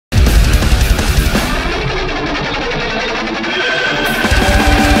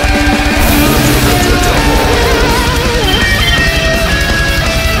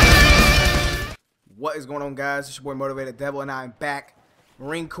is going on, guys? It's your boy Motivated Devil, and I'm back.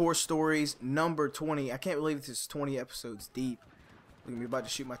 Marine Corps Stories number 20. I can't believe this is 20 episodes deep. Look at me about to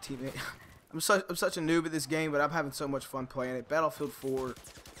shoot my teammate. I'm such a noob at this game, but I'm having so much fun playing it. Battlefield 4,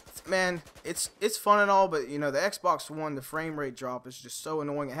 man, it's fun and all, but you know, the Xbox One, the frame rate drop is just so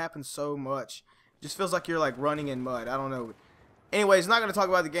annoying. It happens so much. It just feels like you're like running in mud. I don't know. Anyways, not going to talk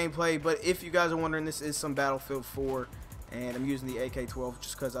about the gameplay, but if you guys are wondering, this is some Battlefield 4. And I'm using the AK-12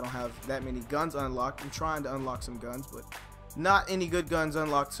 just because I don't have that many guns unlocked. I'm trying to unlock some guns, but not any good guns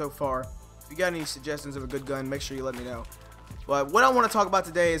unlocked so far. If you got any suggestions of a good gun, make sure you let me know. But what I want to talk about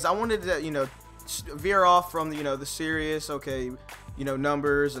today is I wanted to, you know, veer off from, you know, the serious, okay, you know,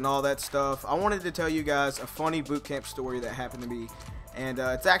 numbers and all that stuff. I wanted to tell you guys a funny boot camp story that happened to me, and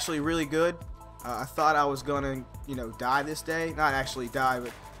it's actually really good. I thought I was gonna, you know, die this day. Not actually die,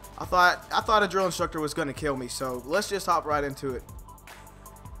 but I thought a drill instructor was going to kill me, so let's just hop right into it.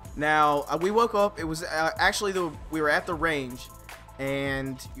 Now, we woke up. It was actually we were at the range,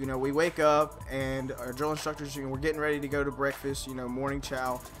 and you know, we wake up, and our drill instructors, you know, we're getting ready to go to breakfast, you know, morning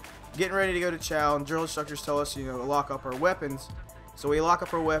chow, getting ready to go to chow, and drill instructors tell us, you know, to lock up our weapons. So we lock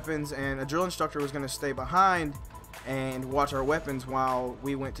up our weapons, and a drill instructor was going to stay behind and watch our weapons while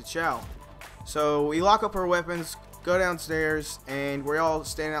we went to chow. So we lock up our weapons, go downstairs, and we're all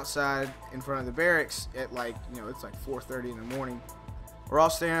standing outside in front of the barracks at, like, you know, it's like 4:30 in the morning. We're all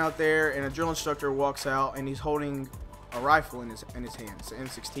standing out there, and a drill instructor walks out, and he's holding a rifle in his hand. It's an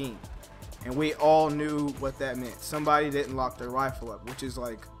M16, and we all knew what that meant. Somebody didn't lock their rifle up, which is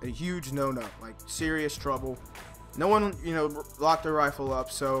like a huge no-no, like serious trouble. No one, you know, locked their rifle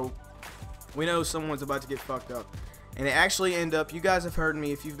up, so we know someone's about to get fucked up. And it actually ended up, you guys have heard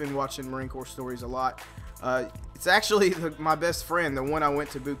me if you've been watching Marine Corps Stories a lot. It's actually my best friend, the one I went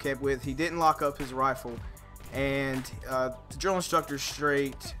to boot camp with. He didn't lock up his rifle, and the drill instructor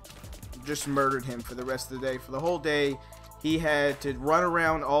straight just murdered him for the rest of the day. For the whole day, he had to run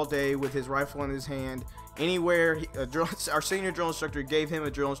around all day with his rifle in his hand. Anywhere, our senior drill instructor gave him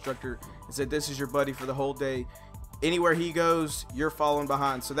a drill instructor and said, "This is your buddy for the whole day. Anywhere he goes, you're following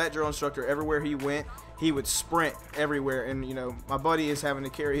behind." So that drill instructor, everywhere he went, he would sprint everywhere, and you know, my buddy is having to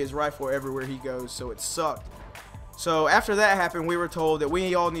carry his rifle everywhere he goes, so it sucked. So after that happened, we were told that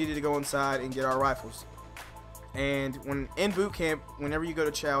we all needed to go inside and get our rifles. And when in boot camp, whenever you go to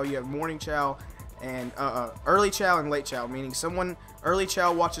chow, you have morning chow and early chow and late chow, meaning someone early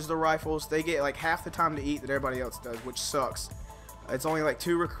chow watches the rifles. They get like half the time to eat that everybody else does, which sucks. It's only like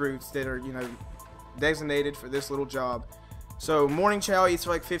 2 recruits that are, you know, designated for this little job. So morning chow eats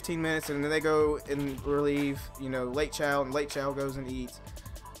for like 15 minutes, and then they go and relieve, you know, late chow, and late chow goes and eats.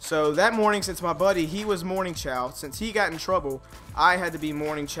 So that morning, since my buddy, he was morning chow, since he got in trouble, I had to be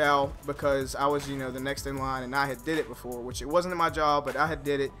morning chow because I was, you know, the next in line, and I had did it before, which it wasn't my job, but I had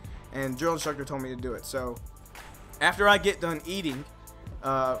did it, and drill instructor told me to do it. So after I get done eating,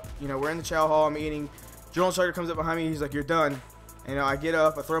 you know, we're in the chow hall, I'm eating, drill instructor comes up behind me, he's like, "You're done." And I get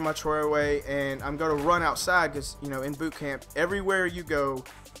up, I throw my tray away, and I'm going to run outside because, you know, in boot camp, everywhere you go,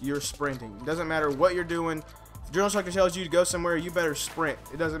 you're sprinting. It doesn't matter what you're doing. If the drill instructor tells you to go somewhere, you better sprint.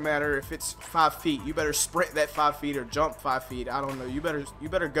 It doesn't matter if it's 5 feet. You better sprint that 5 feet or jump 5 feet. I don't know. You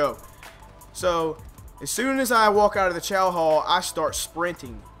better go. So as soon as I walk out of the chow hall, I start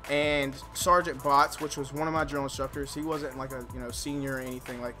sprinting. And Sergeant Botts, which was one of my drill instructors, he wasn't like a, you know, senior or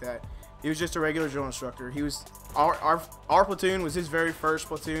anything like that. He was just a regular drill instructor. He was our platoon was his very first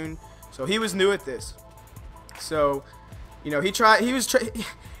platoon, so he was new at this. So, you know,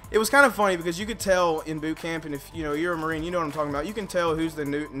 it was kind of funny because you could tell in boot camp, and if you know you're a Marine, you know what I'm talking about. You can tell who's the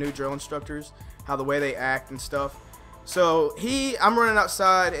new drill instructors, how the way they act and stuff. So I'm running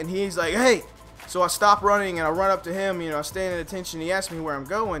outside, and he's like, "Hey!" So I stop running and I run up to him. You know, I stand at attention. He asks me where I'm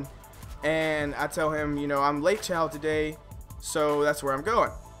going, and I tell him, you know, I'm late chow today, so that's where I'm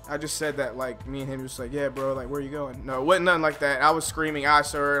going. I just said that, like, me and him just like, "Yeah, bro, like, where you going?" No, it wasn't nothing like that. I was screaming, "Aye,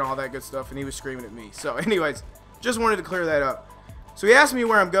 sir," and all that good stuff, and he was screaming at me. So anyways, just wanted to clear that up. So he asked me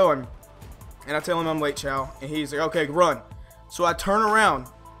where I'm going, and I tell him I'm late chow, and he's like, "Okay, run." So I turn around.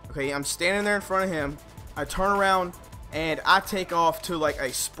 Okay, I'm standing there in front of him. I turn around, and I take off to, like,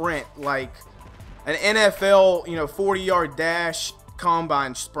 a sprint, like an NFL, you know, 40-yard dash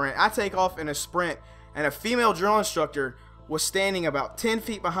combine sprint. I take off in a sprint, and a female drill instructor was standing about 10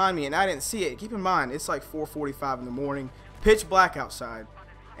 feet behind me, and I didn't see it. Keep in mind, it's like 4:45 in the morning, pitch black outside,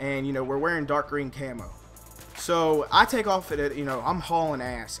 and you know, we're wearing dark green camo. So I take off at it, you know, I'm hauling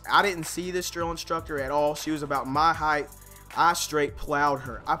ass. I didn't see this drill instructor at all. She was about my height. I straight plowed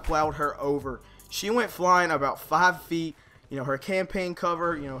her. I plowed her over. She went flying about 5 feet. You know, her campaign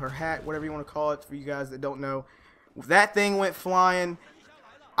cover, you know, her hat, whatever you want to call it for you guys that don't know. That thing went flying.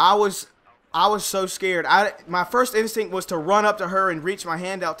 I was I was so scared. My first instinct was to run up to her and reach my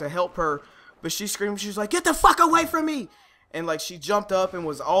hand out to help her, but she screamed. She was like, "Get the fuck away from me!" And like she jumped up and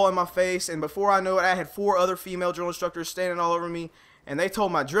was all in my face. And before I knew it, I had 4 other female drill instructors standing all over me. And they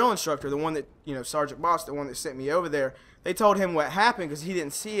told my drill instructor, the one that, you know, Sergeant Boss, the one that sent me over there, they told him what happened because he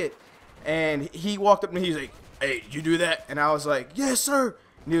didn't see it. And he walked up to me. He was like, "Hey, did you do that?" And I was like, "Yes, sir."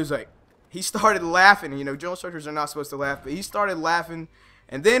 And he was like, he started laughing. You know, drill instructors are not supposed to laugh, but he started laughing.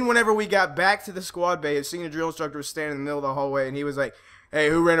 And then whenever we got back to the squad bay, a senior drill instructor was standing in the middle of the hallway, and he was like, "Hey,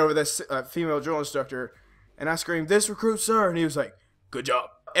 who ran over this female drill instructor?" And I screamed, "This recruit, sir." And he was like, "Good job."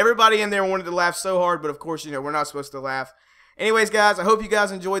 Everybody in there wanted to laugh so hard, but of course, you know, we're not supposed to laugh. Anyways, guys, I hope you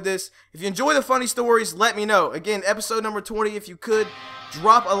guys enjoyed this. If you enjoy the funny stories, let me know. Again, episode number 20, if you could,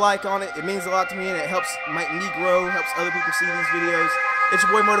 drop a like on it. It means a lot to me, and it helps me grow, helps other people see these videos. It's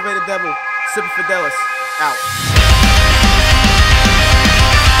your boy, Motivated Devil. Semper Fidelis, out.